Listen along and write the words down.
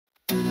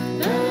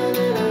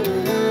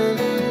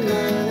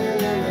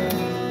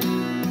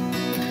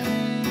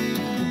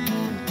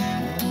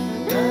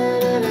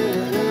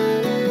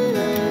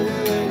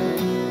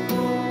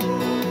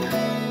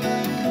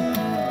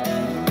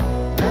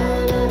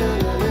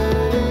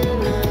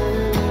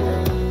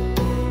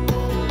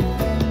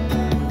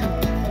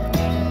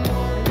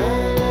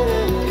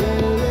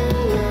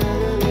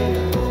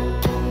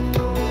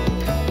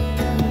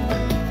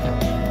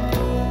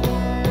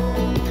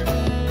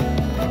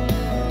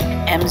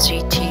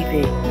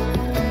MZTV.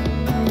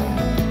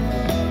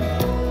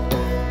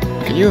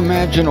 Can you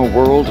imagine a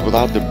world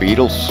without the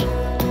Beatles?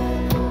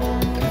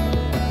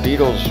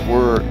 Beatles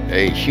were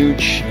a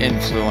huge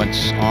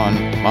influence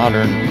on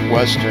modern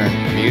Western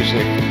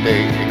music.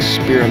 They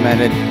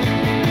experimented,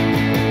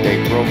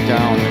 they broke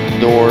down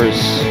doors,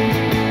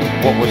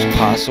 what was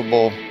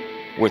possible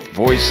with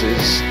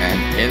voices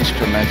and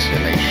instruments,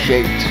 and they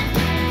shaped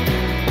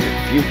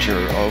the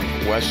future of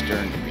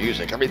Western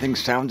music. Everything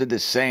sounded the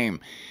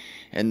same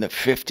in the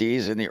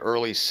 50s and the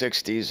early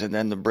 60s, and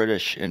then the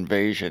British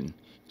invasion,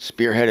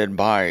 spearheaded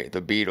by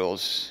the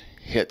Beatles,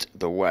 hit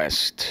the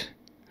West.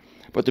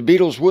 But the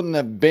Beatles wouldn't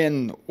have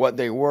been what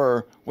they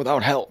were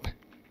without help.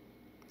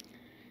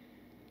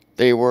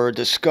 They were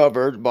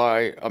discovered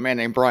by a man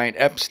named Brian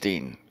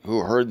Epstein,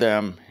 who heard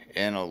them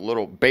in a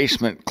little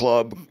basement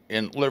club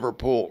in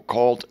Liverpool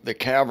called the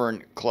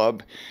Cavern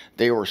Club.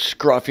 They were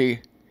scruffy,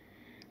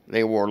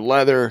 they wore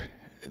leather,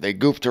 they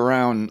goofed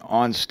around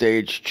on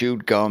stage,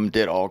 chewed gum,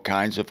 did all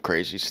kinds of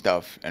crazy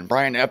stuff. And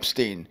Brian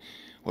Epstein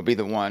would be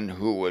the one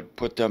who would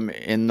put them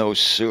in those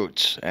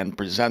suits and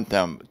present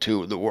them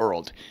to the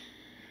world.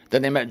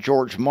 Then they met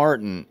George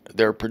Martin,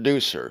 their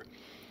producer,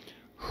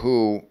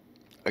 who,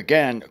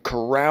 again,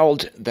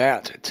 corralled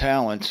that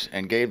talent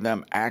and gave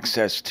them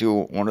access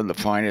to one of the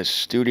finest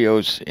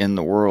studios in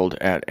the world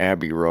at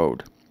Abbey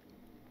Road.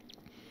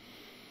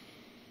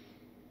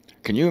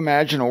 Can you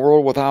imagine a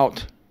world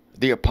without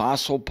the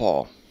Apostle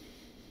Paul?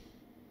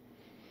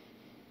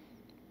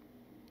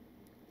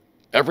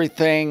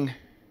 Everything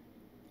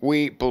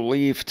we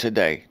believe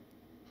today,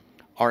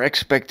 our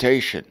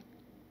expectation,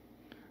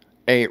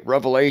 a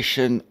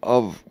revelation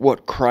of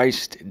what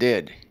Christ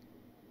did,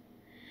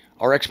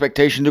 our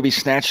expectation to be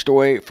snatched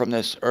away from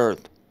this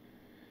earth,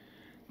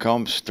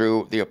 comes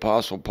through the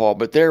Apostle Paul.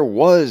 But there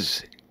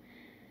was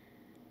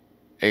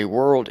a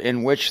world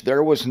in which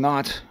there was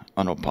not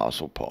an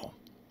Apostle Paul.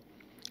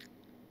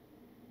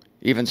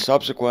 Even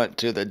subsequent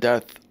to the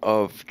death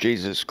of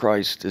Jesus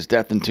Christ, his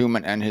death,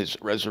 entombment, and his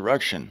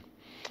resurrection,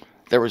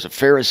 there was a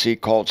Pharisee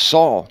called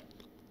Saul,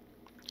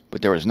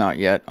 but there was not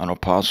yet an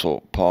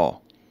Apostle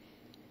Paul.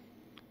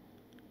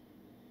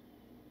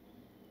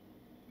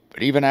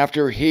 But even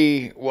after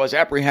he was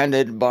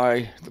apprehended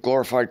by the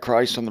glorified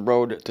Christ on the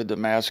road to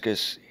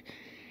Damascus,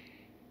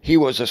 he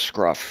was a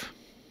scruff.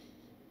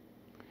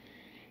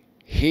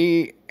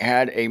 He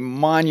had a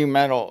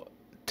monumental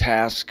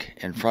task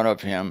in front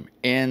of him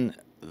in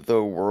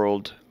the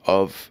world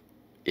of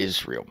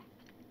Israel.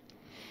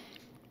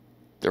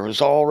 There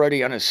was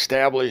already an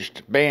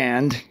established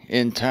band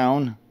in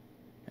town,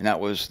 and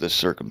that was the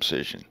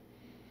circumcision.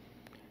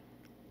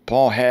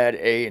 Paul had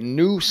a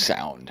new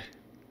sound,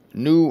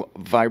 new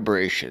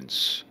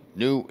vibrations,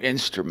 new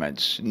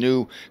instruments,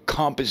 new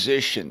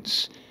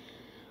compositions,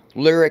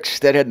 lyrics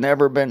that had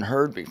never been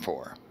heard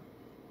before.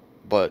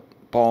 But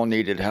Paul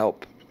needed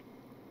help.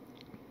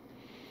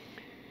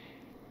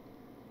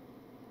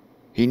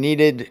 He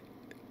needed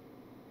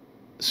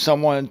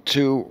someone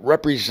to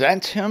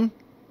represent him,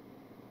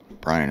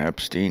 Brian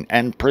Epstein,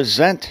 and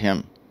present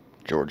him,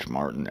 George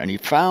Martin. And he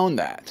found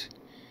that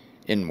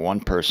in one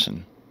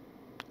person,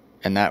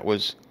 and that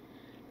was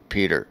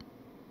Peter,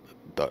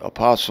 the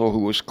apostle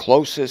who was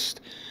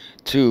closest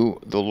to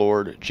the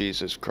Lord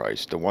Jesus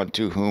Christ, the one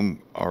to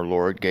whom our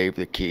Lord gave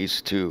the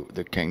keys to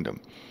the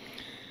kingdom.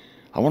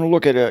 I want to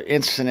look at an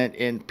incident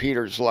in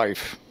Peter's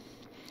life.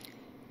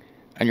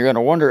 And you're going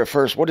to wonder at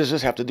first, what does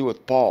this have to do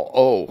with Paul?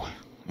 Oh,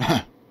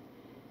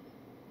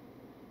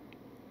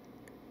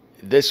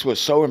 this was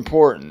so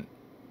important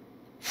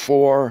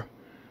for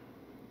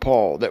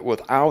Paul that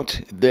without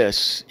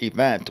this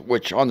event,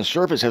 which on the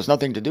surface has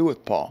nothing to do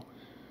with Paul,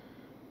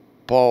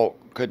 Paul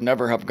could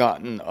never have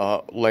gotten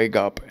a leg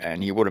up,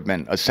 and he would have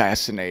been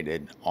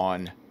assassinated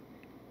on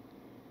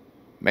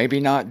maybe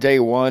not day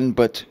 1,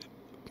 but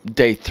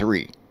day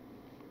 3.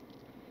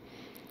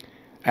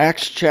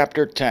 Acts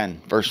chapter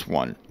 10, verse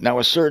 1. Now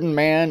a certain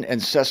man in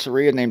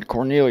Caesarea named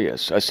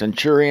Cornelius, a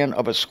centurion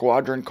of a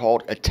squadron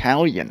called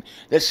Italian.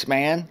 This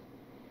man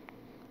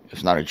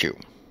is not a Jew.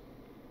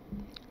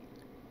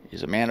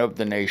 He's a man of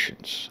the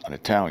nations, an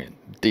Italian.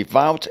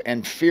 Devout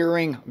and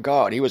fearing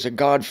God. He was a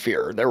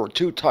God-fearer. There were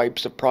 2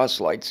 types of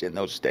proselytes in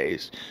those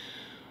days.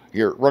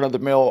 Your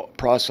run-of-the-mill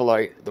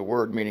proselyte, the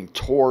word meaning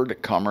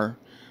toward-comer.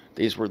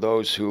 These were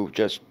those who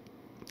just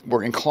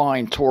were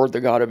inclined toward the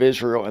God of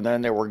Israel, and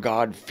then there were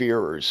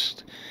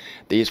God-fearers.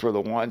 These were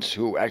the ones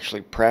who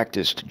actually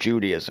practiced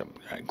Judaism.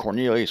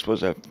 Cornelius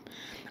was a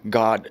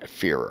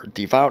God-fearer,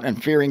 devout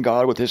and fearing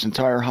God with his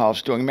entire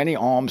house, doing many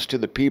alms to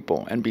the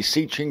people and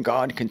beseeching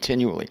God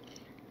continually.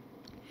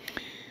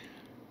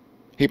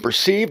 He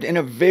perceived in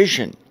a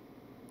vision,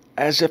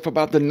 as if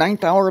about the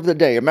 9th hour of the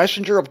day, a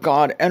messenger of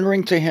God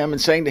entering to him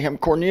and saying to him,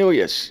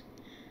 Cornelius.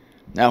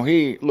 Now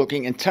he,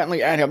 looking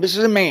intently at him, this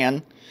is a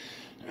man,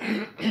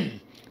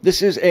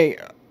 this is a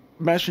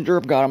messenger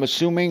of God, I'm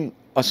assuming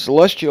a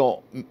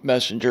celestial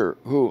messenger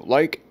who,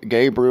 like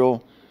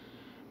Gabriel,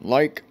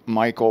 like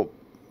Michael,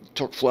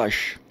 took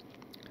flesh,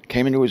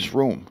 came into his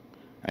room,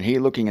 and he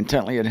looking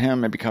intently at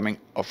him and becoming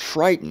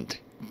affrighted,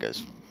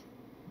 because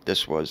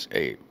This was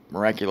a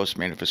miraculous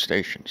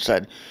manifestation.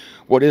 Said,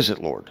 "What is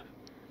it, Lord?"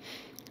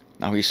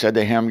 Now he said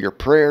to him, "Your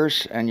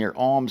prayers and your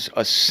alms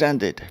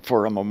ascended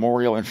for a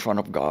memorial in front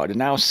of God. And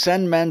now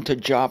send men to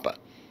Joppa."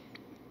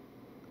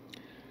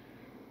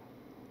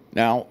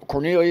 Now,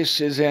 Cornelius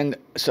is in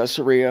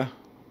Caesarea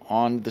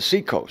on the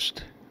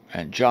seacoast,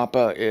 and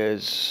Joppa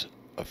is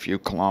a few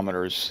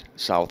kilometers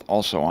south,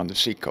 also on the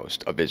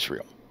seacoast of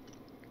Israel.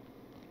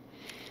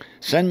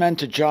 "Send men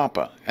to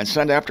Joppa, and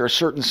send after a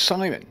certain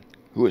Simon,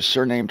 who is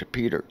surnamed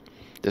Peter.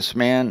 This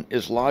man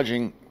is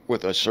lodging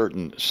with a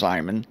certain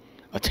Simon,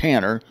 a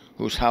tanner,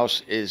 whose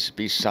house is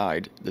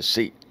beside the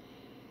sea."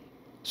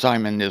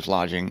 Simon is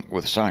lodging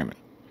with Simon.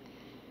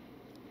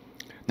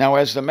 Now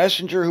as the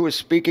messenger who was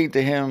speaking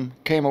to him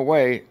came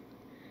away,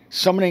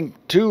 summoning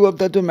 2 of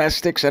the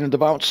domestics and a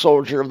devout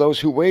soldier of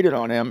those who waited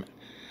on him,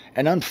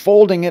 and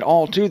unfolding it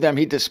all to them,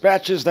 he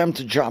dispatches them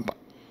to Joppa.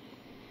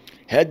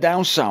 "Head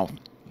down south,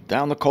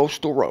 down the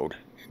coastal road,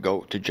 and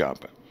go to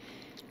Joppa."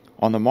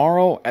 On the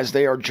morrow, as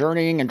they are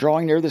journeying and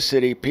drawing near the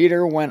city,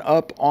 Peter went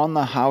up on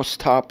the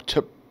housetop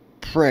to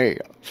pray.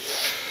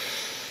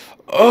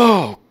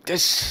 Oh,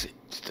 this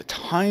is the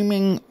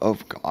timing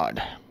of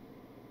God.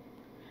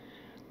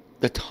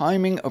 The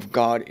timing of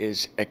God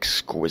is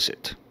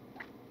exquisite.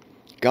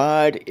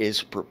 God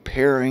is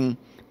preparing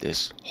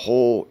this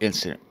whole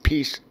incident,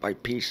 piece by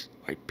piece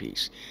by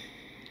piece.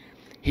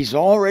 He's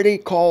already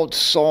called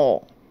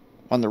Saul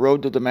on the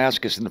road to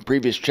Damascus in the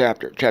previous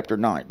chapter, chapter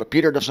 9. But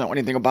Peter doesn't know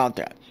anything about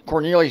that.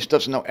 Cornelius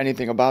doesn't know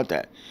anything about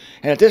that.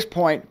 And at this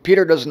point,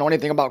 Peter doesn't know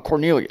anything about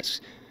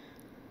Cornelius.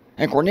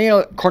 And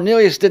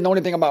Cornelius didn't know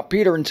anything about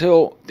Peter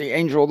until the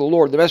angel of the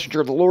Lord, the messenger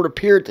of the Lord,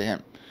 appeared to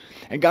him.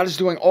 And God is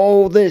doing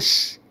all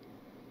this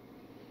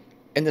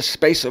in the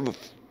space of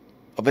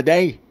a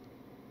day.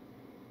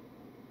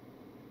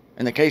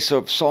 In the case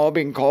of Saul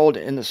being called,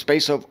 in the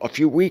space of a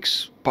few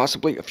weeks,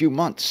 possibly a few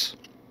months.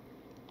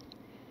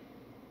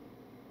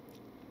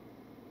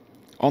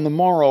 On the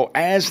morrow,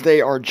 as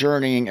they are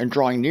journeying and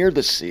drawing near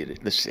the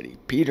city,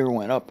 Peter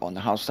went up on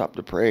the housetop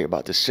to pray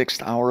about the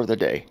 6th hour of the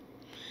day.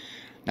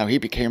 Now he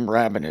became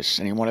ravenous,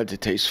 and he wanted to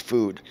taste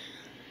food.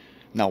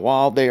 Now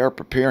while they are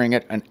preparing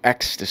it, an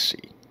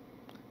ecstasy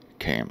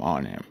came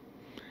on him,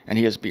 and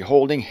he is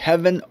beholding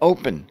heaven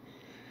open,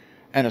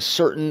 and a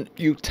certain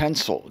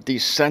utensil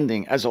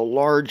descending as a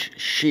large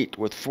sheet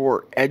with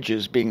 4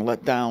 edges being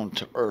let down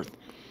to earth.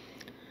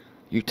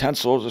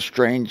 Utensil is a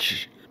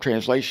strange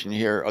translation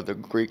here of the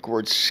Greek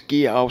word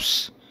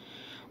skios,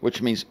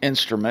 which means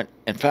instrument.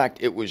 In fact,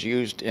 it was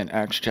used in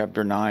Acts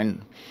chapter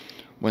 9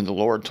 when the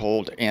Lord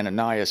told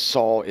Ananias,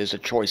 "Saul is a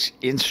choice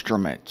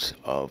instrument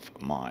of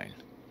mine."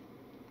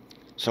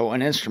 So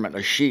an instrument,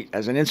 a sheet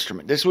as an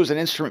instrument. This was an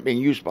instrument being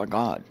used by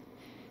God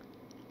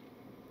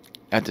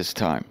at this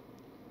time.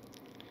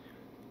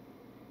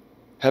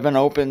 Heaven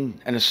opened,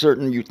 and a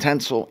certain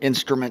utensil,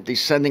 instrument,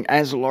 descending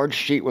as a large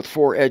sheet with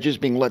 4 edges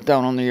being let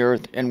down on the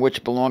earth, in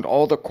which belonged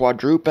all the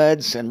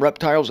quadrupeds and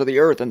reptiles of the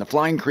earth and the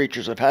flying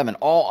creatures of heaven,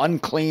 all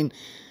unclean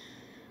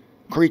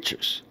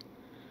creatures.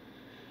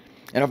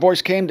 And a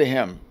voice came to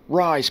him,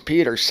 "Rise,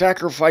 Peter,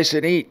 sacrifice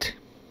and eat."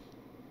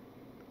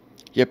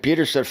 Yet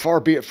Peter said,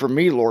 "Far be it from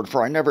me, Lord,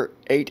 for I never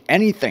ate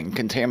anything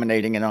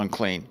contaminating and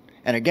unclean."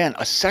 And again,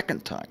 a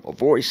second time, a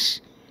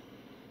voice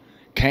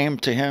came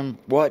to him,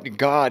 "What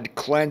God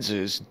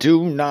cleanses,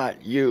 do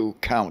not you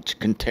count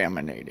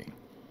contaminating."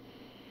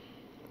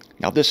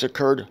 Now this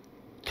occurred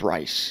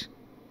thrice,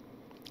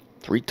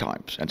 3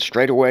 times. And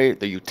straightway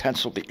the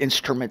utensil, the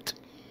instrument,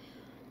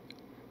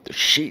 the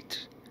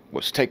sheet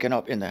was taken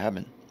up into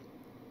heaven.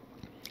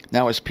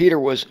 Now as Peter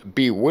was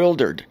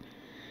bewildered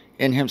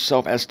in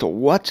himself as to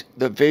what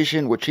the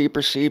vision which he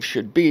perceived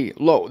should be,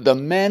 lo, the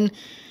men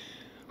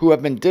who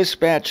have been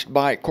dispatched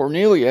by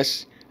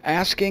Cornelius,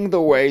 asking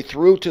the way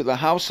through to the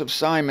house of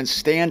Simon,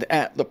 stand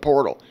at the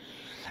portal.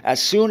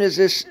 As soon as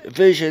this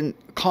vision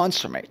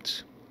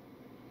consummates,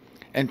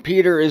 and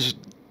Peter is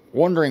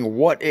wondering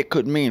what it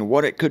could mean,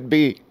 what it could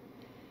be,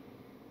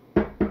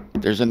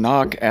 there's a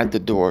knock at the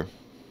door.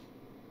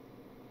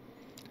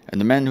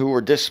 And the men who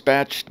were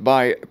dispatched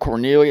by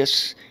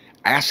Cornelius,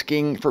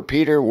 asking for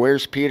Peter,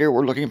 "Where's Peter?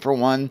 We're looking for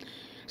one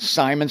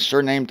Simon,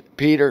 surnamed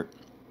Peter."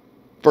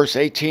 Verse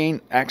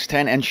 18, Acts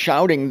 10, and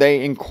shouting,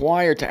 they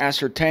inquire to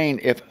ascertain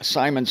if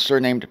Simon,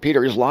 surnamed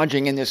Peter, is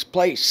lodging in this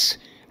place.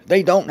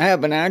 They don't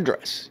have an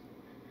address.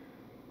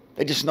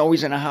 They just know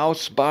he's in a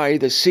house by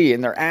the sea,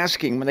 and they're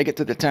asking when they get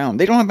to the town.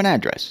 They don't have an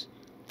address.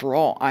 For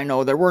all I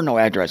know, there were no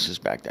addresses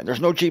back then.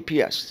 There's no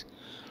GPS.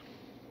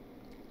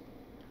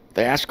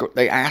 They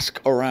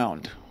ask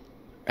around,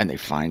 and they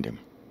find him.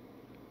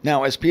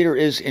 Now, as Peter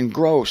is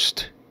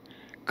engrossed,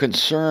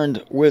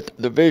 concerned with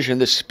the vision,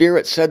 the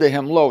Spirit said to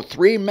him, "Lo,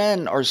 3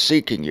 men are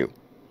seeking you.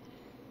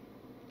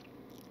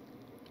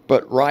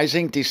 But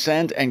rising,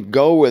 descend and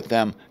go with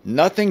them,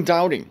 nothing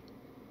doubting."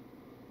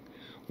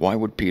 Why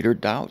would Peter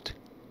doubt?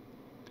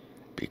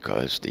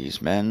 Because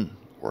these men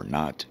were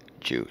not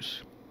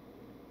Jews.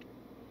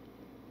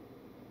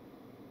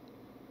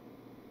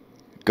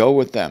 Go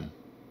with them.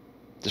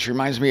 This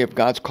reminds me of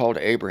God's call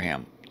to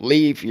Abraham.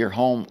 Leave your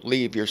home,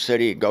 leave your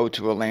city, go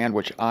to a land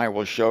which I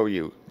will show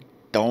you.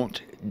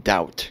 Don't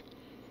doubt.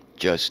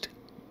 Just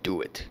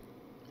do it.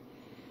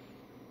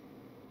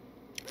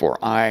 For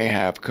I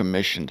have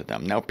commissioned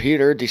them. Now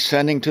Peter,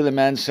 descending to the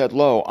men, said,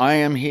 Lo, I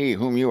am he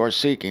whom you are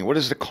seeking. What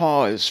is the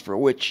cause for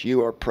which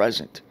you are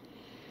present?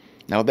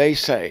 Now they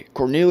say,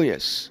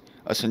 Cornelius,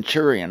 a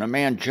centurion, a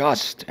man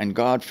just and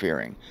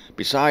God-fearing,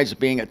 besides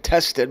being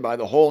attested by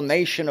the whole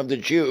nation of the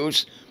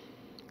Jews.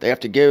 They have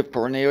to give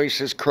Cornelius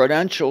his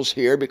credentials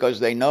here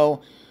because they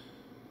know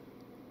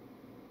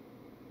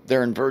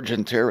they're in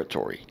virgin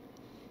territory.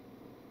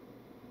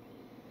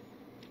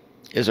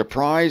 Is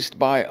apprised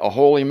by a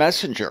holy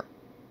messenger.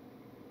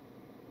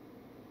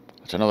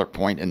 That's another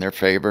point in their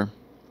favor.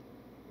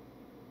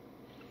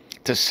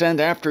 To send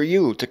after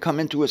you, to come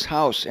into his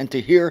house and to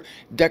hear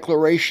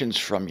declarations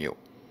from you.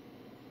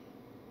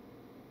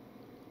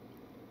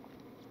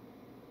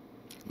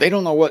 They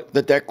don't know what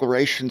the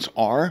declarations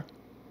are.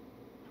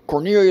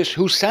 Cornelius,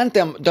 who sent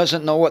them,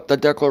 doesn't know what the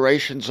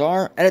declarations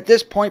are. And at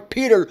this point,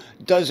 Peter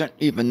doesn't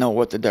even know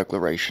what the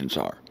declarations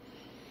are.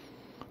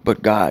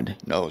 But God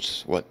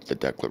knows what the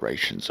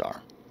declarations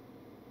are.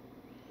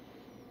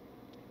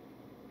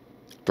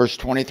 Verse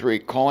 23,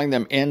 calling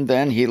them in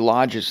then, he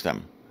lodges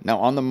them. Now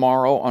on the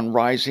morrow, on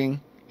rising,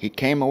 he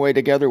came away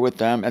together with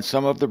them, and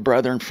some of the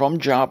brethren from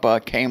Joppa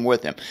came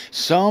with him.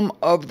 Some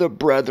of the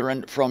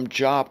brethren from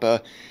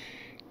Joppa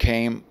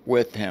came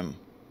with him.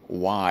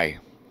 Why?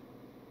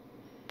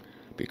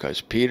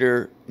 Because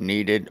Peter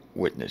needed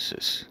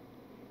witnesses.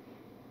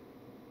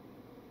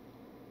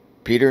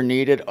 Peter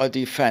needed a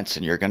defense,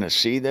 and you're going to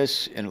see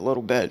this in a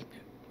little bit,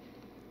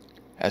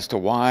 as to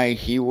why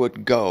he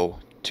would go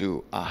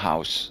to a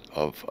house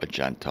of a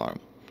Gentile,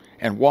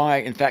 and why,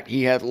 in fact,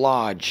 he had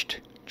lodged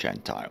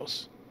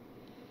Gentiles.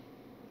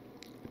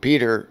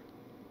 Peter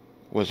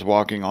was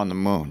walking on the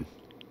moon.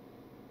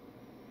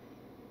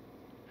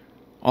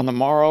 On the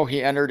morrow,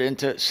 he entered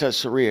into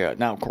Caesarea.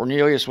 Now,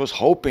 Cornelius was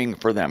hoping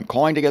for them,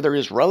 calling together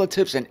his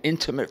relatives and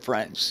intimate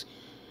friends.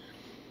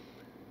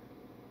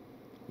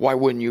 Why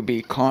wouldn't you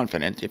be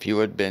confident if you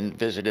had been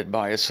visited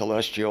by a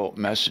celestial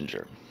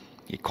messenger?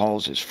 He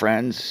calls his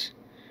friends,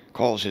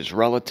 calls his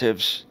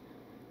relatives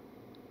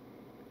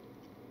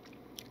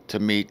to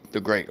meet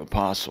the great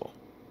apostle.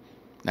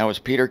 Now as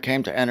Peter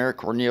came to enter,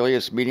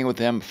 Cornelius, meeting with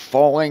him,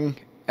 falling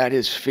at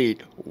his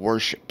feet,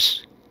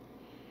 worships.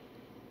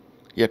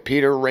 Yet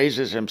Peter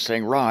raises him,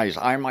 saying, Rise,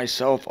 I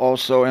myself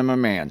also am a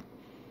man.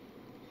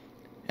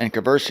 And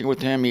conversing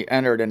with him, he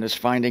entered, and is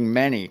finding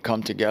many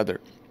come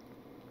together.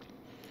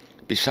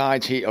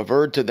 Besides, he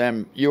averred to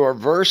them, You are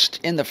versed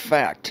in the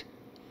fact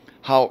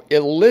how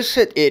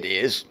illicit it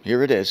is,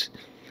 here it is,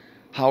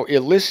 how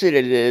illicit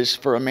it is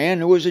for a man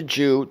who is a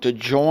Jew to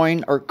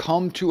join or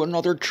come to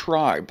another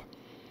tribe.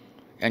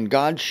 And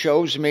God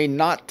shows me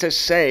not to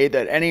say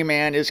that any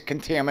man is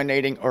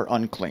contaminating or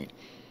unclean.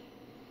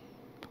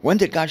 When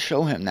did God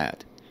show him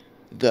that?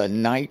 The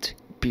night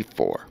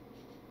before.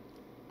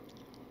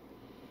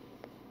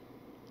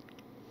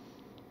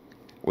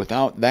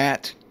 Without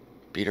that,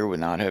 Peter would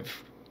not have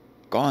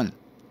gone.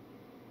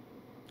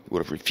 He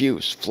would have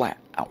refused flat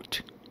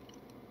out.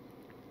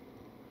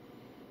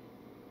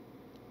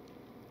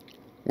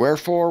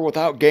 Wherefore,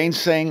 without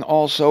gainsaying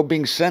also,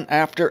 being sent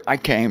after, I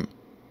came.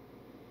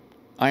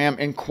 I am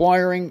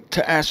inquiring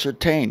to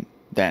ascertain,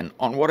 then,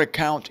 on what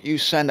account you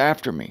send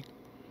after me.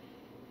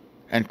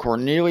 And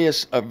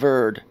Cornelius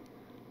averred,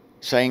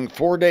 saying,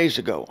 4 days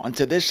ago,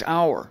 unto this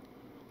hour,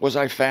 was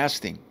I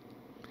fasting,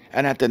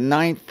 and at the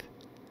 9th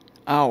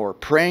hour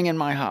praying in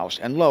my house,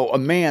 and lo, a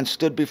man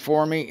stood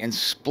before me in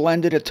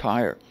splendid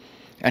attire.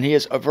 And he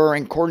is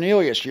averring,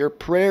 Cornelius, your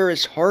prayer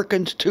is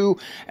hearkened to,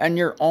 and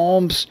your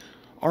alms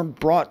are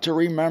brought to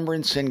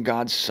remembrance in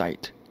God's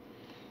sight.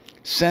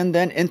 Send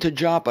then into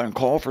Joppa, and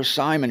call for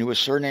Simon, who is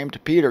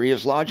surnamed Peter. He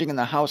is lodging in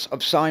the house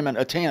of Simon,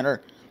 a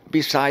tanner,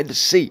 beside the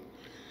sea.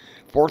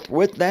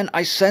 Forthwith then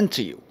I send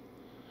to you.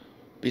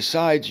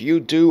 Besides, you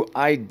do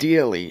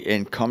ideally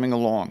in coming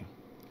along.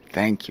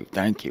 Thank you,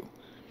 thank you.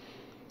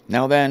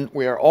 Now then,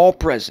 we are all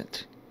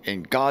present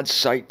in God's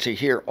sight to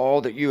hear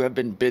all that you have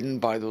been bidden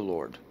by the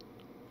Lord.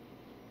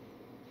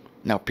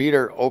 Now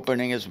Peter,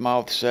 opening his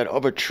mouth, said,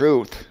 Of a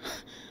truth,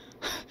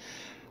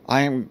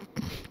 I am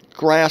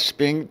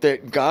grasping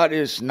that God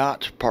is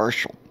not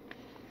partial,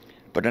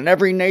 but in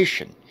every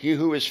nation, he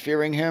who is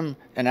fearing him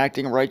and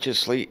acting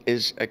righteously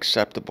is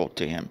acceptable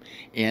to him.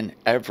 In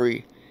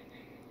every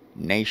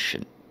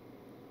nation.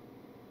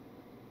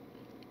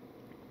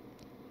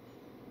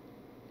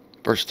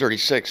 Verse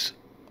 36,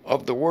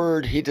 of the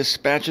word he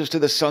dispatches to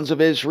the sons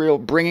of Israel,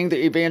 bringing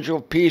the evangel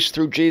of peace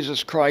through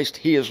Jesus Christ.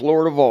 He is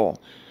Lord of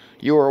all.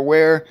 You are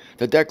aware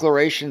the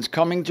declarations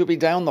coming to be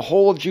down the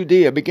whole of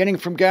Judea, beginning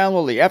from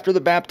Galilee, after the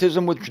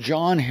baptism which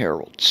John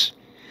heralds.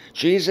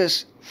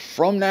 Jesus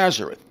from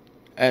Nazareth,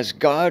 as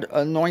God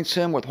anoints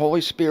him with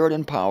Holy Spirit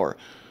and power,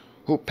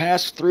 who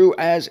passed through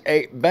as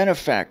a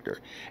benefactor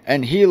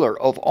and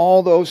healer of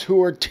all those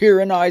who are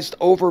tyrannized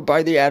over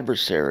by the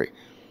adversary.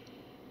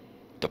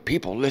 The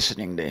people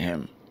listening to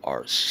him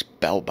are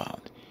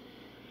spellbound.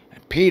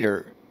 And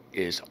Peter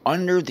is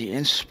under the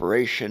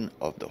inspiration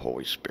of the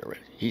Holy Spirit.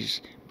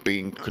 He's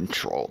being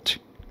controlled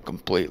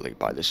completely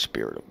by the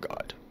Spirit of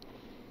God.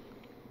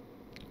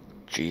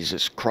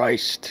 Jesus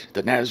Christ,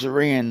 the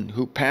Nazarene,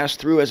 who passed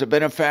through as a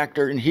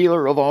benefactor and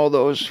healer of all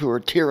those who are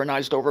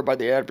tyrannized over by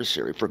the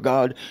adversary, for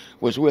God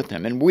was with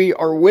him. And we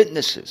are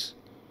witnesses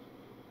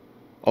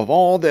of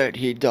all that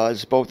he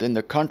does, both in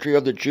the country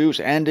of the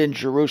Jews and in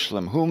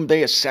Jerusalem, whom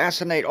they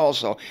assassinate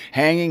also,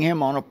 hanging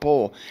him on a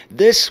pole.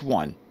 This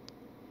one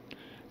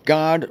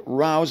God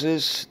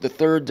rouses the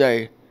third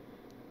day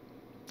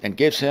and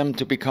gives him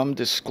to become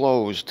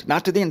disclosed,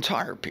 not to the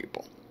entire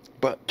people,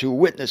 but to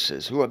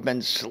witnesses who have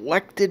been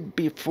selected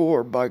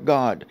before by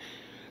God,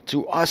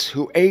 to us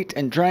who ate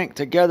and drank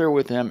together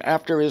with him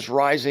after his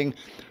rising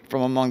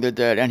from among the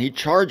dead. And he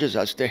charges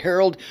us to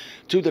herald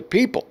to the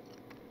people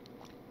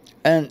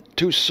and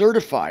to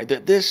certify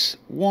that this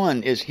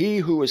one is he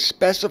who is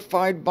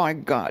specified by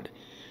God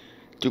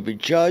to be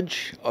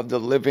judge of the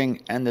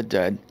living and the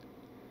dead.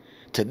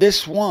 To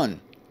this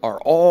one are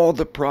all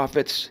the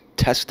prophets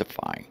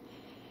testifying.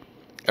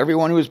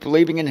 Everyone who is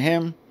believing in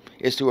him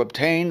is to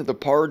obtain the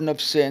pardon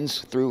of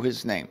sins through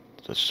his name.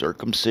 The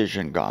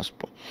circumcision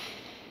gospel.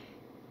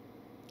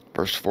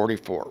 Verse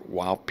 44.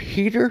 While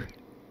Peter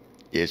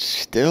is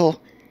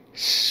still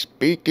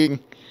speaking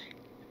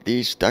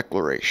these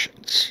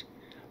declarations,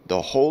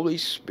 the Holy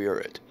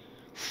Spirit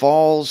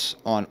falls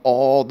on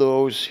all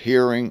those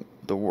hearing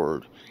the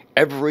word.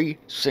 Every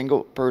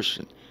single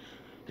person.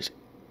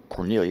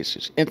 Cornelius,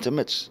 his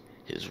intimates,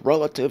 his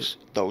relatives,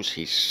 those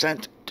he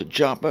sent to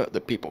Joppa, the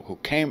people who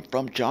came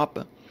from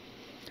Joppa,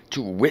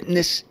 to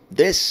witness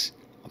this,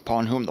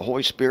 upon whom the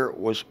Holy Spirit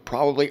was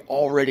probably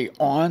already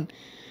on.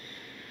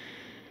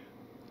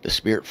 The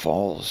Spirit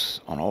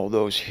falls on all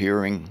those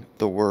hearing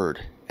the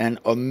word, and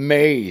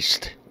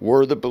amazed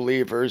were the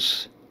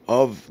believers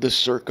of the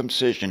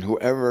circumcision,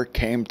 whoever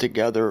came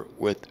together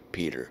with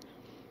Peter,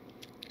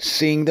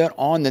 seeing that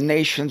on the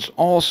nations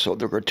also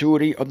the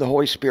gratuity of the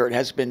Holy Spirit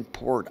has been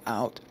poured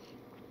out.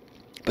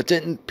 But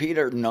didn't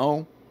Peter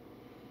know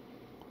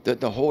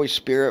that the Holy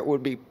Spirit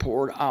would be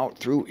poured out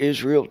through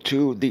Israel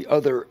to the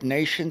other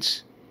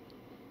nations?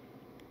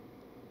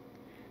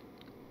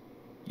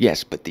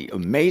 Yes, but the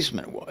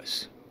amazement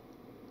was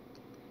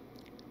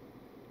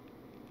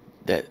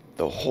that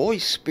the Holy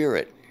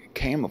Spirit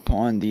came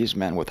upon these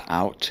men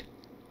without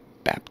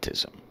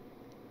baptism.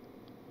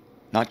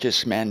 Not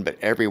just men, but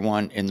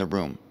everyone in the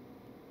room.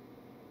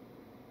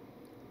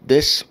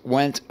 This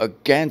went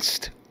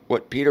against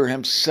what Peter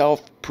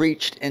himself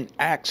preached in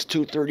Acts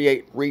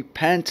 2:38.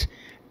 Repent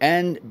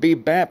and be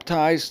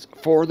baptized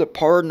for the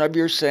pardon of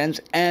your sins,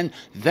 and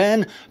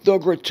then the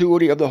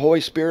gratuity of the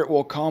Holy Spirit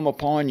will come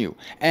upon you.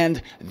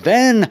 And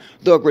then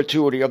the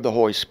gratuity of the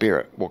Holy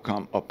Spirit will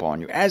come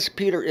upon you. As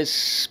Peter is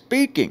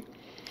speaking,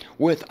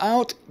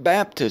 without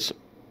baptism,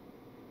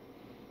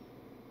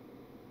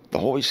 the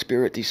Holy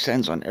Spirit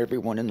descends on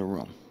everyone in the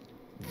room.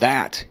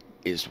 That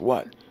is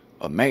what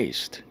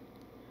amazed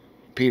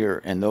Peter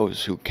and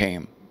those who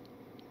came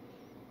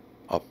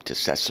up to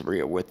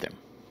Caesarea with him.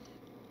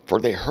 For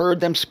they heard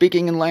them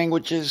speaking in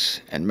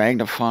languages and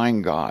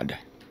magnifying God.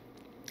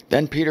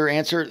 Then Peter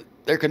answered,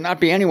 there could not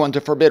be anyone to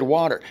forbid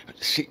water.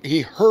 See,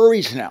 he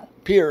hurries now.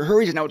 Peter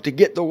hurries now to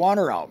get the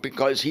water out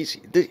because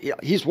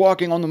he's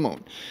walking on the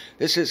moon.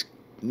 This is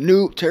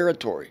new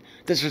territory.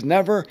 This has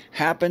never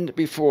happened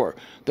before,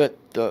 that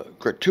the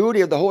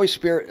gratuity of the Holy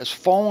Spirit has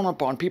fallen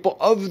upon people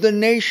of the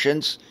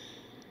nations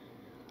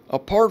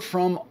apart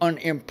from an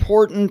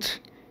important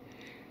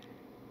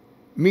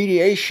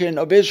mediation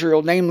of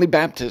Israel, namely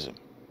baptism.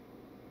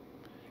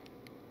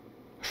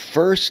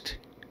 First,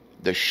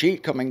 the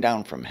sheet coming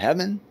down from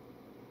heaven,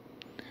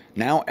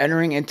 now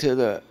entering into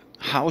the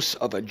house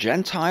of a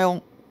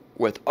Gentile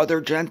with other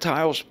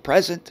Gentiles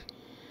present,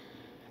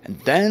 and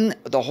then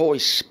the Holy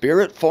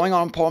Spirit falling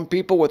upon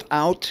people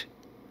without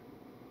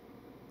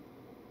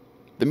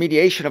the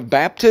mediation of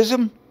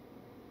baptism,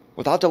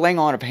 without the laying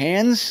on of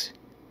hands,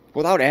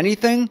 without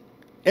anything,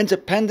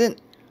 independent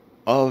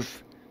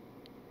of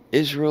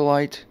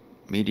Israelite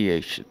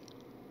mediation.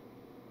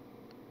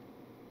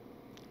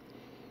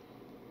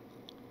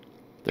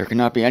 There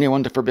cannot be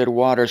anyone to forbid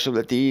water, so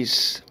that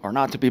these are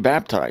not to be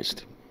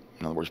baptized.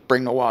 In other words,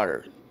 bring the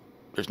water.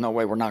 There's no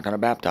way we're not going to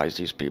baptize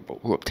these people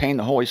who obtain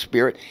the Holy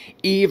Spirit,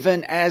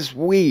 even as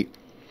we.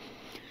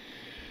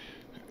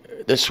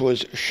 This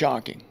was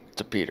shocking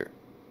to Peter.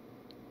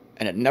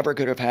 And it never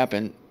could have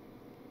happened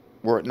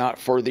were it not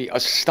for the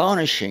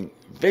astonishing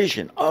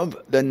vision of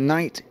the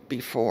night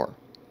before,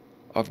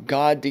 of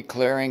God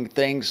declaring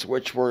things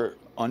which were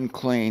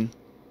unclean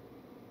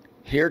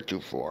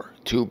heretofore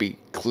to be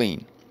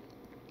clean.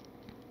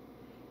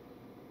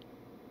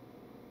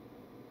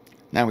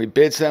 Now he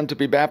bids them to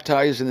be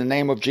baptized in the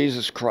name of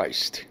Jesus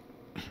Christ.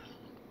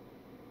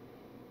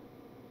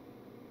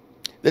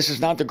 This is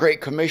not the Great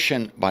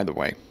Commission, by the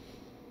way.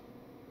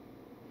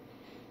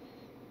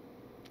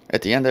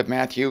 At the end of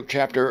Matthew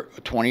chapter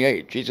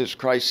 28, Jesus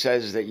Christ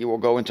says that you will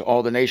go into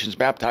all the nations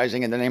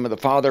baptizing in the name of the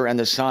Father and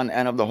the Son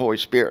and of the Holy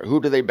Spirit.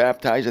 Who do they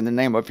baptize in the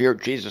name of here?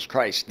 Jesus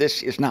Christ.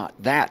 This is not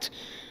that.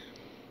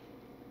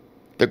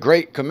 The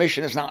Great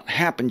Commission has not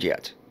happened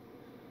yet.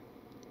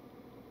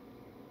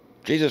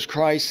 Jesus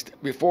Christ,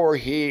 before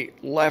he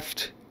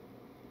left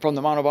from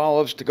the Mount of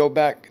Olives to go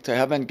back to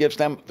heaven, gives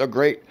them the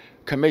Great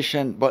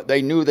Commission, but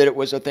they knew that it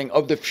was a thing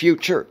of the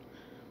future,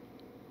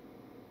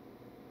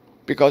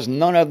 because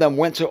none of them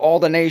went to all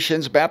the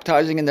nations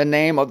baptizing in the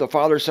name of the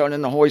Father, Son,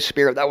 and the Holy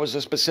Spirit. That was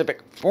a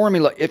specific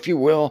formula, if you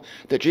will,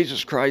 that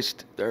Jesus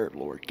Christ, their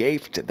Lord,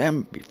 gave to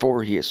them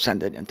before he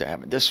ascended into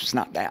heaven. This was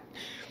not that.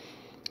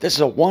 This is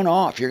a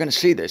one-off. You're going to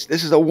see this.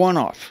 This is a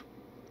one-off.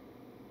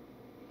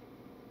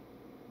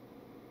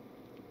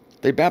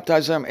 They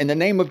baptize them in the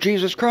name of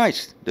Jesus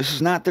Christ. This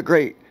is not the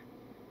Great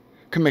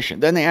Commission.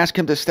 Then they ask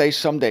him to stay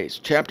some days.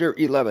 Chapter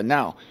 11.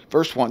 Now,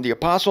 verse 1. The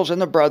apostles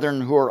and the brethren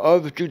who are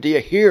of Judea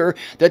hear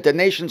that the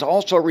nations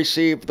also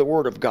receive the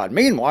word of God.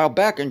 Meanwhile,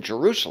 back in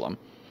Jerusalem.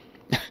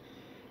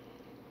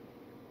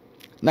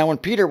 Now, when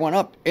Peter went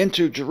up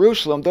into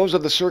Jerusalem, those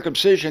of the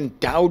circumcision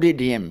doubted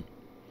him,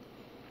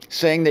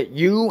 saying that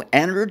you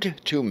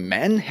entered to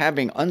men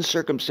having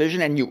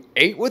uncircumcision and you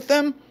ate with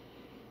them?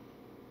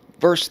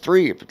 Verse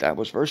 3, that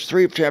was verse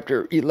 3 of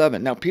chapter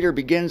 11. Now Peter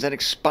begins and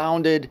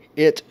expounded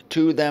it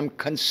to them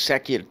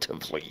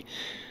consecutively.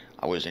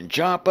 I was in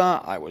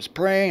Joppa, I was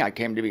praying, I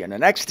came to be in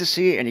an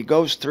ecstasy, and he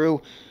goes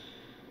through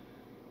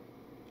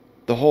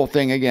the whole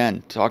thing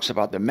again. Talks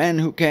about the men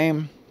who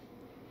came.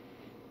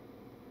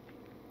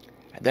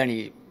 And then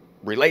he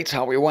relates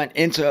how we went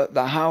into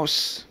the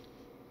house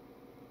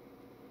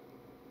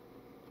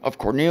of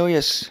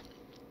Cornelius.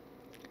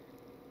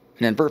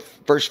 And in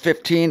verse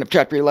 15 of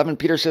chapter 11,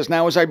 Peter says,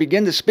 now as I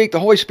begin to speak,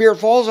 the Holy Spirit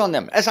falls on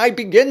them. As I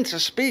begin to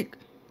speak,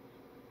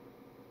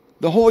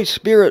 the Holy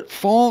Spirit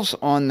falls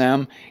on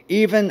them,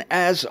 even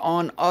as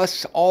on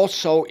us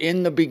also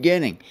in the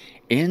beginning.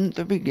 In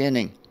the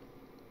beginning.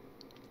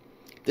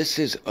 This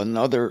is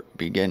another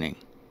beginning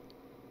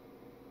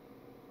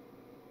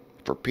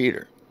for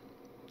Peter.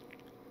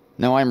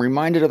 Now I am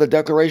reminded of the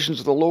declarations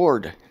of the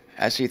Lord,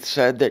 as he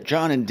said that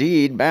John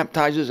indeed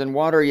baptizes in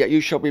water, yet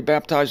you shall be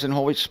baptized in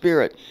Holy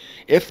Spirit.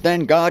 If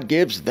then God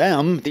gives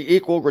them the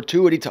equal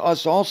gratuity to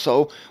us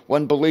also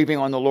when believing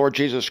on the Lord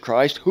Jesus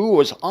Christ, who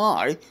was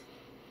I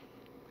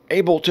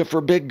able to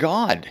forbid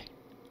God?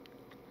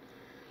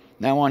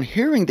 Now on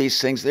hearing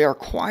these things, they are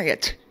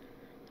quiet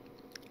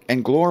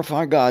and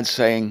glorify God,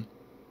 saying,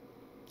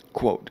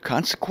 quote,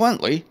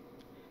 consequently,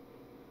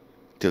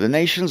 to the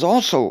nations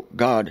also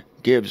God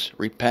gives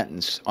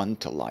repentance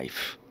unto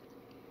life.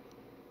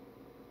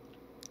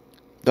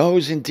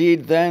 Those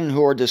indeed then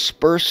who are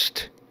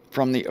dispersed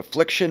from the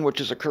affliction which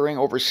is occurring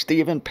over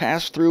Stephen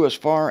passed through as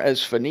far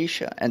as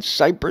Phoenicia and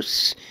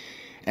Cyprus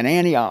and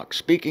Antioch,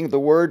 speaking the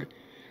word.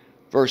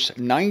 Verse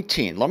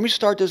 19. Let me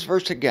start this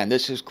verse again.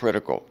 This is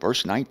critical.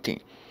 Verse 19.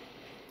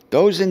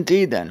 Those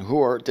indeed then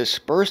who are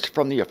dispersed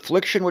from the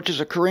affliction which is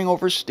occurring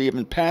over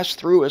Stephen passed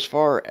through as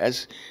far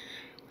as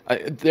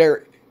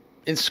they're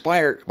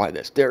inspired by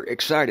this. They're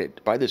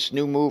excited by this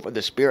new move of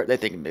the Spirit. They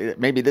think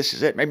maybe this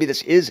is it. Maybe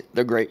this is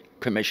the Great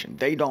Commission.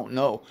 They don't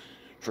know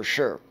for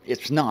sure.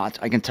 It's not.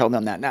 I can tell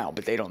them that now,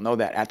 but they don't know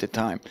that at the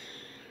time.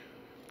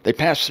 They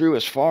passed through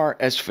as far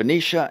as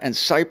Phoenicia and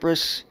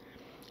Cyprus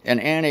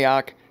and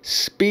Antioch,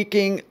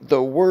 speaking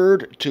the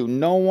word to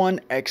no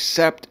one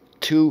except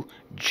to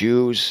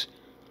Jews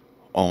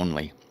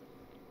only.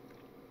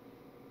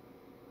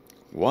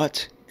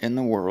 What in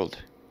the world?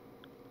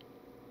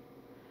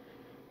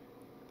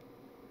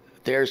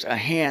 There's a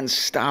hand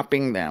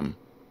stopping them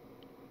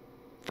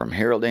from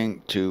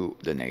heralding to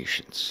the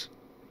nations.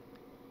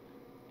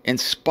 In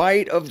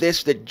spite of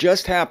this that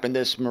just happened,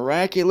 this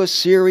miraculous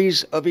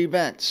series of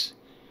events,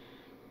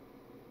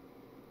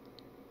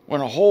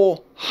 when a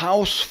whole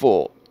house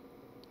full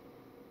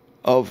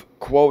of,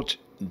 quote,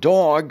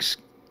 dogs,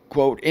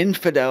 quote,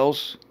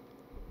 infidels,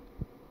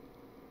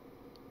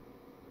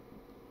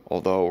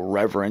 although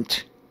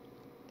reverent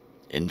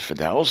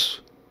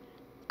infidels,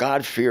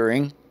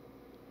 God-fearing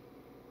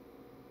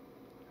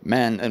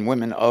men and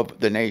women of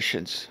the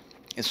nations,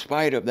 in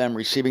spite of them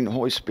receiving the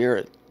Holy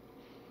Spirit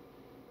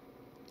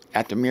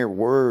at the mere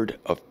word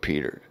of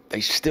Peter, they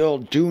still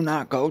do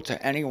not go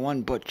to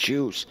anyone but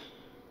Jews.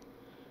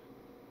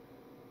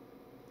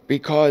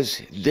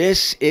 Because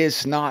this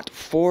is not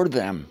for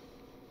them.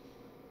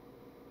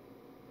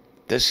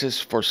 This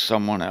is for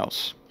someone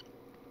else.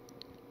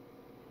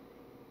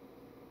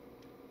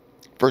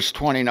 Verse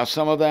 20, now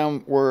some of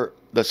them were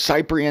the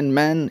Cyprian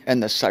men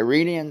and the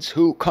Cyrenians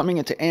who, coming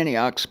into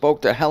Antioch,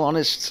 spoke to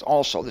Hellenists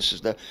also. This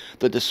is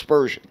the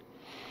dispersion.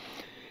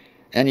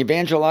 And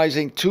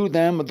evangelizing to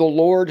them the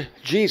Lord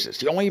Jesus.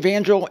 The only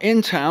evangel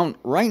in town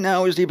right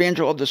now is the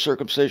evangel of the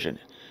circumcision.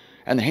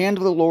 And the hand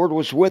of the Lord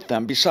was with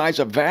them, besides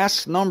a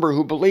vast number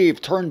who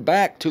believed turned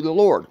back to the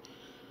Lord.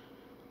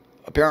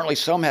 Apparently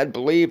some had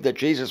believed that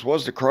Jesus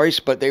was the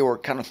Christ, but they were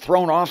kind of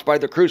thrown off by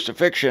the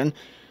crucifixion.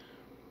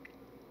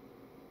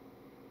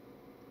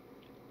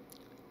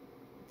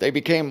 They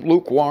became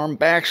lukewarm,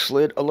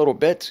 backslid a little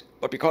bit,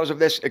 but because of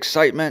this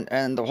excitement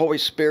and the Holy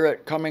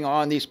Spirit coming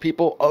on these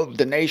people of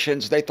the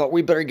nations, they thought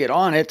we better get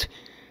on it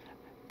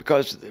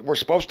because we're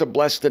supposed to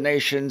bless the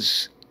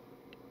nations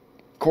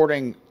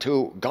according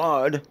to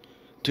God,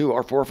 to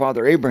our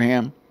forefather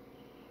Abraham.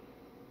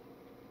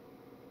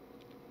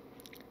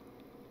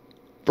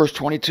 Verse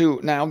 22,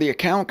 now the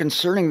account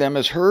concerning them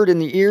is heard in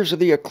the ears of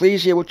the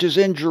ecclesia which is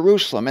in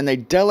Jerusalem, and they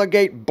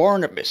delegate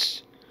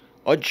Barnabas,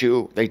 a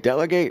Jew, they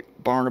delegate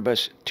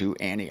Barnabas to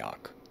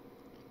Antioch,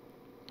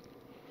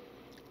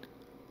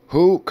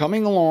 who,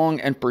 coming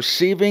along and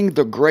perceiving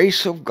the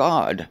grace of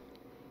God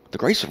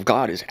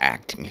is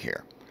acting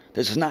here.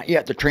 This is not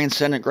yet the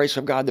transcendent grace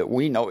of God that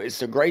we know. It's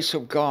the grace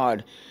of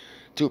God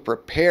to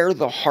prepare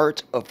the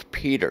heart of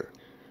Peter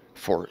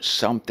for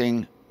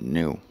something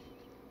new.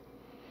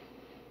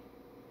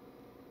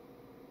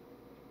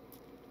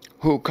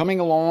 Who, coming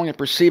along and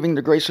perceiving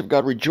the grace of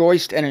God,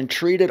 rejoiced and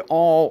entreated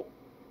all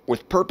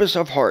with purpose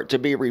of heart to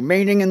be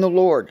remaining in the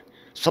Lord.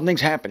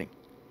 Something's happening.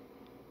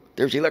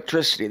 There's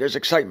electricity. There's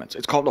excitement.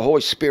 It's called the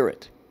Holy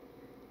Spirit.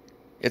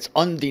 It's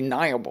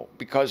undeniable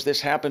because this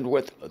happened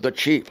with the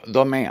chief of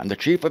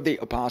the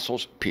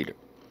apostles, Peter.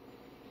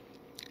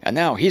 And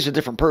now he's a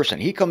different person.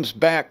 He comes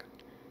back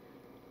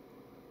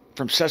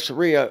from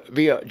Caesarea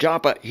via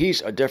Joppa.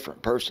 He's a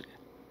different person.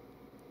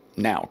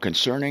 Now,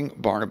 concerning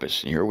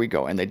Barnabas, here we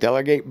go. And they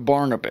delegate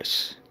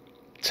Barnabas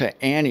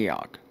to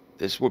Antioch.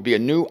 This would be a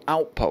new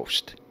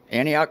outpost.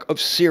 Antioch of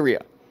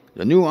Syria,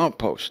 the new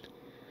outpost.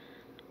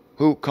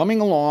 Who,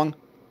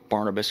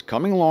 Barnabas,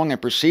 coming along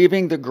and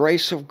perceiving the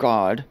grace of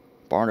God,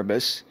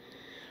 Barnabas,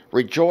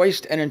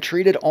 rejoiced and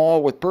entreated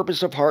all with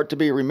purpose of heart to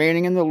be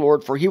remaining in the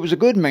Lord, for he was a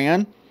good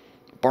man,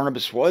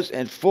 Barnabas was,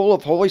 and full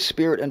of Holy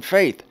Spirit and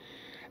faith,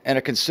 and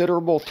a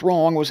considerable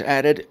throng was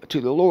added to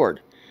the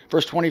Lord.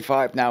 Verse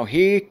 25, now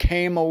he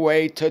came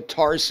away to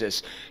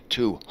Tarsus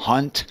to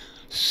hunt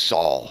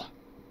Saul.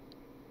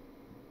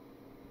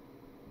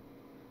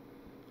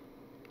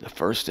 The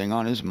first thing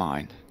on his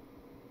mind,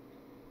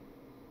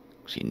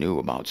 because he knew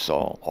about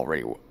Saul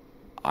already.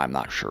 I'm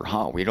not sure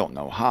how. We don't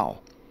know how.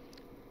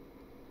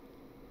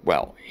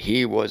 Well,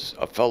 he was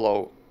a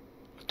fellow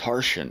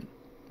Tarsian.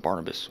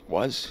 Barnabas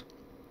was.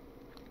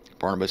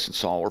 Barnabas and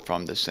Saul were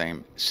from the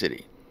same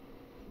city.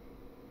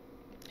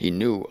 He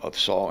knew of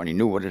Saul, and he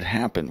knew what had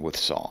happened with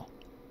Saul.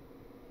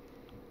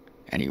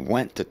 And he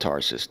went to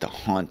Tarsus to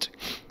hunt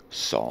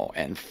Saul.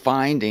 And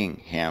finding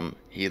him,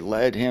 he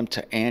led him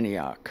to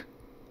Antioch.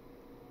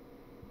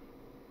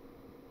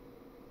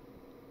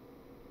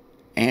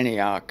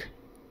 Antioch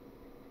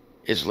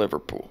is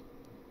Liverpool.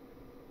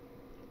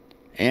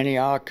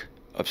 Antioch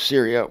of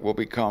Syria will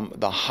become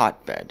the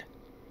hotbed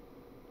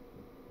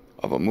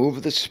of a move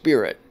of the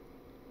Spirit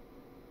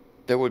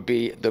that would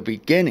be the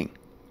beginning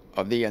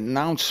of the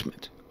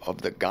announcement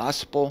of the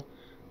gospel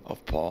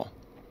of Paul.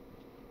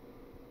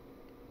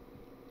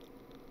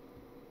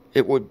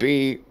 It would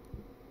be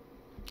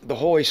the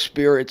Holy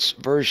Spirit's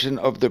version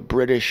of the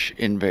British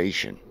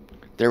invasion.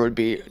 There would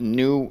be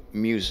new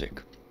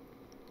music.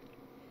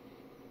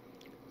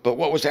 But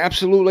what was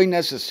absolutely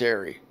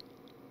necessary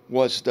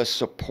was the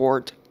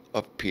support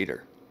of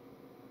Peter,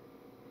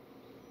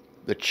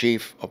 the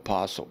chief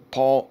apostle.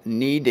 Paul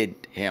needed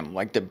him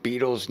like the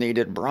Beatles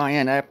needed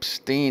Brian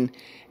Epstein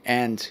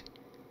and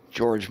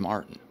George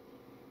Martin.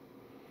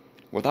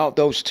 Without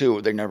those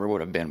two, they never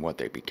would have been what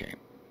they became.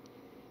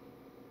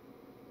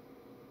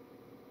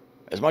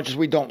 As much as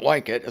we don't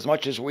like it, as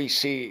much as we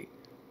see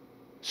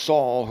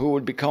Saul, who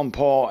would become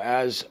Paul,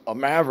 as a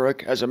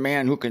maverick, as a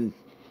man who can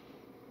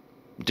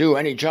do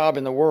any job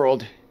in the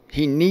world,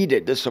 he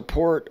needed the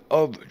support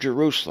of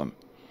Jerusalem.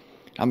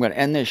 I'm going to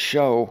end this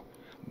show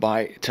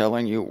by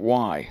telling you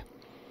why.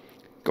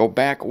 Go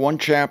back one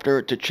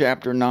chapter to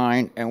chapter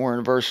 9, and we're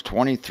in verse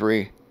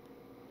 23.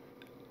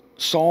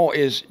 Saul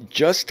is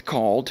just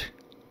called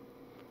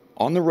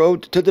on the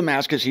road to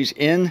Damascus. He's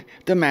in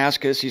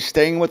Damascus. He's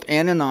staying with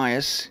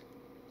Ananias.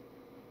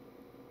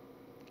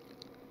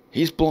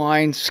 He's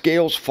blind.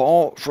 Scales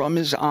fall from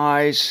his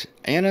eyes.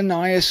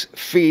 Ananias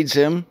feeds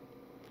him.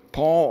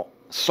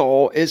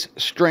 Saul is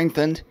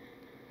strengthened,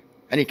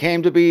 and he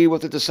came to be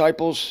with the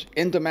disciples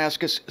in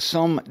Damascus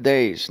some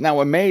days.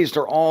 Now amazed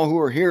are all who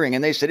are hearing,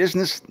 and they said, isn't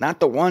this not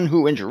the one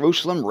who in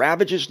Jerusalem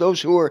ravages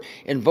those who are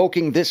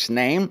invoking this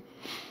name?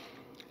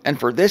 And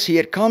for this he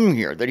had come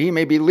here, that he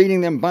may be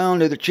leading them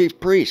bound to the chief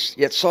priests.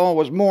 Yet Saul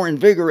was more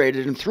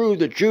invigorated, and threw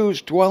the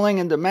Jews dwelling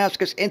in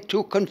Damascus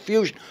into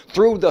confusion.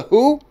 Through the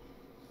who?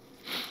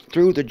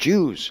 Through the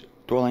Jews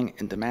dwelling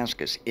in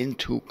Damascus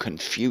into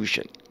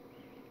confusion,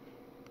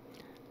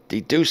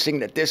 deducing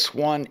that this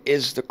one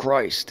is the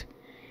Christ.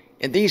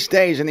 In these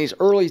days, in these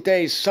early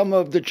days, some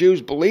of the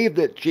Jews believed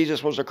that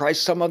Jesus was the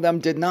Christ, some of them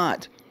did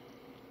not.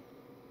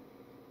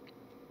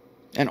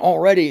 And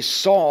already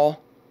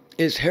Saul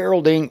is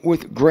heralding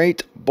with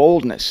great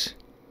boldness.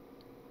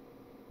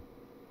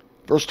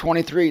 Verse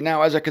 23,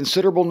 now as a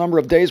considerable number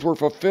of days were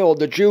fulfilled,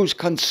 the Jews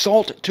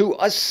consult to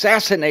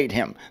assassinate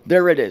him.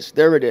 There it is,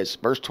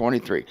 verse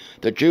 23.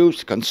 The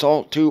Jews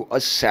consult to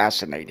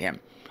assassinate him.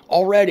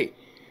 Already,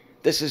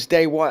 This is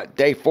day what?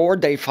 Day 4,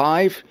 day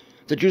 5?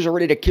 The Jews are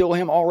ready to kill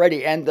him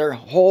already, and their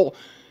whole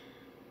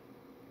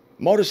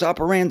modus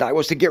operandi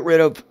was to get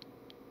rid of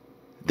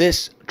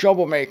this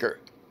troublemaker.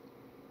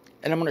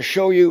 And I'm going to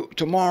show you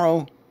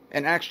tomorrow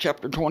in Acts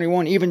chapter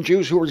 21, even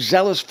Jews who were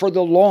zealous for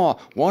the law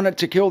wanted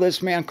to kill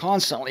this man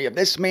constantly. If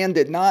this man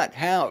did not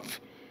have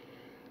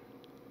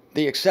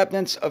the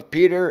acceptance of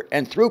Peter,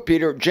 and through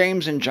Peter,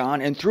 James and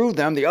John, and through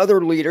them, the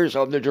other leaders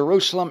of the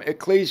Jerusalem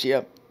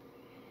ecclesia,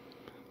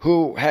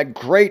 who had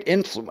great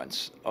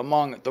influence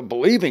among the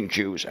believing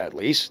Jews, at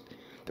least.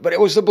 But it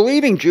was the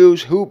believing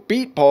Jews who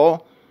beat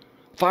Paul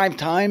 5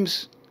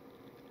 times,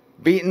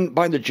 beaten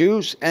by the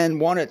Jews,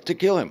 and wanted to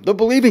kill him. The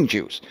believing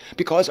Jews,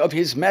 because of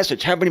his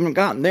message. Haven't even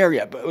gotten there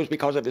yet, but it was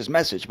because of his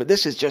message. But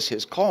this is just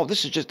his call.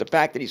 This is just the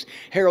fact that he's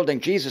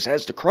heralding Jesus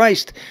as the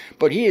Christ.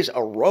 But he is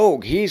a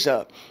rogue. He's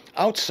a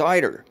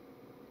outsider.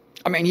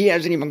 I mean, he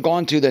hasn't even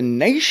gone to the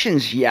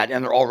nations yet,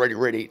 and they're already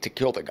ready to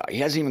kill the guy. He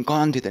hasn't even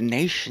gone to the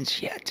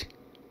nations yet.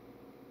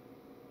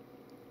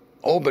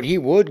 Oh, but he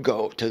would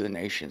go to the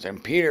nations.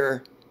 And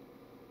Peter,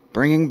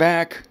 bringing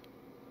back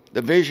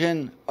the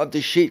vision of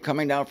the sheet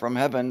coming down from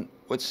heaven,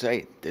 would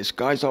say, this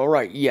guy's all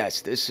right.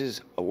 Yes, this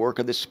is a work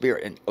of the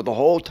Spirit. And the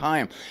whole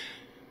time,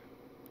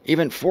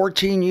 even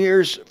 14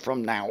 years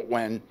from now,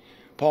 when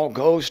Paul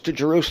goes to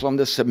Jerusalem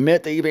to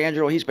submit the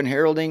evangel he's been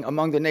heralding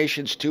among the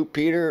nations to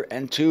Peter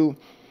and to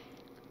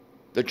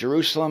the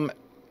Jerusalem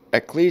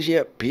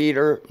ecclesia,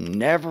 Peter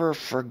never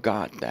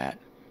forgot that.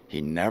 He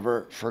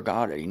never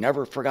forgot it. He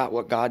never forgot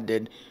what God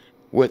did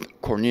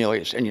with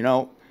Cornelius. And you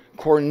know,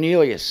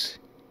 Cornelius,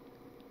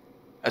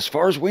 as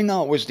far as we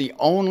know, was the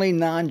only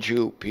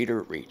non-Jew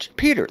Peter reached.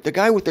 Peter, the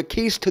guy with the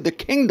keys to the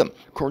kingdom.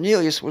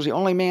 Cornelius was the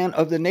only man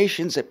of the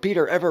nations that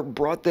Peter ever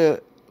brought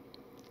the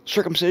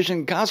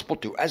circumcision gospel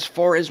to, as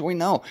far as we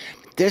know.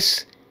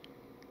 This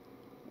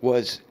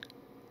was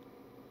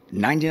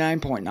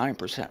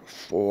 99.9%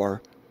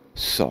 for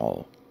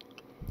Saul.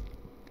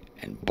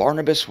 And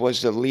Barnabas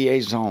was the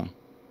liaison.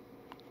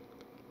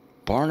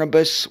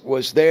 Barnabas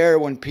was there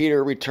when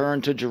Peter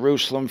returned to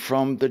Jerusalem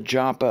from the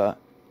Joppa,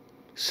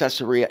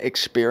 Caesarea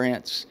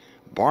experience.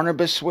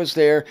 Barnabas was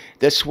there.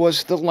 This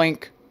was the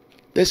link.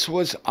 This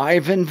was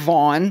Ivan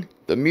Vaughn,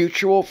 the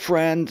mutual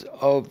friend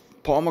of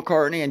Paul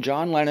McCartney and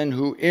John Lennon,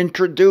 who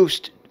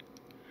introduced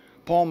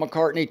Paul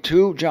McCartney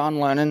to John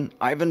Lennon.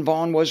 Ivan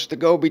Vaughn was the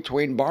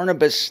go-between.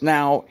 Barnabas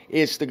now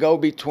is the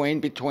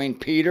go-between between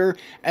Peter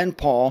and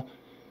Paul.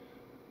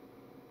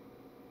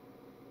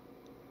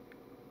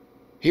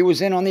 He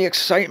was in on the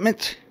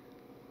excitement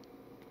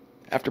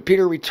after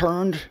Peter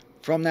returned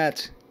from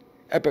that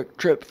epic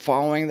trip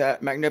following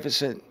that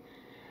magnificent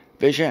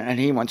vision, and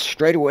he went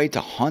straight away to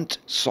hunt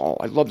Saul.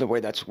 I love the way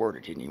that's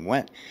worded. And he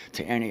went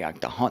to Antioch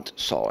to hunt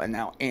Saul, and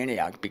now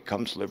Antioch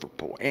becomes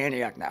Liverpool.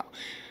 Antioch now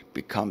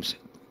becomes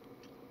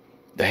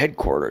the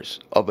headquarters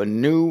of a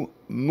new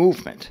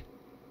movement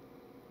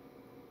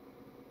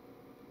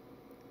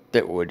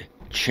that would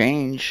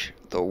change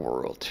the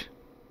world.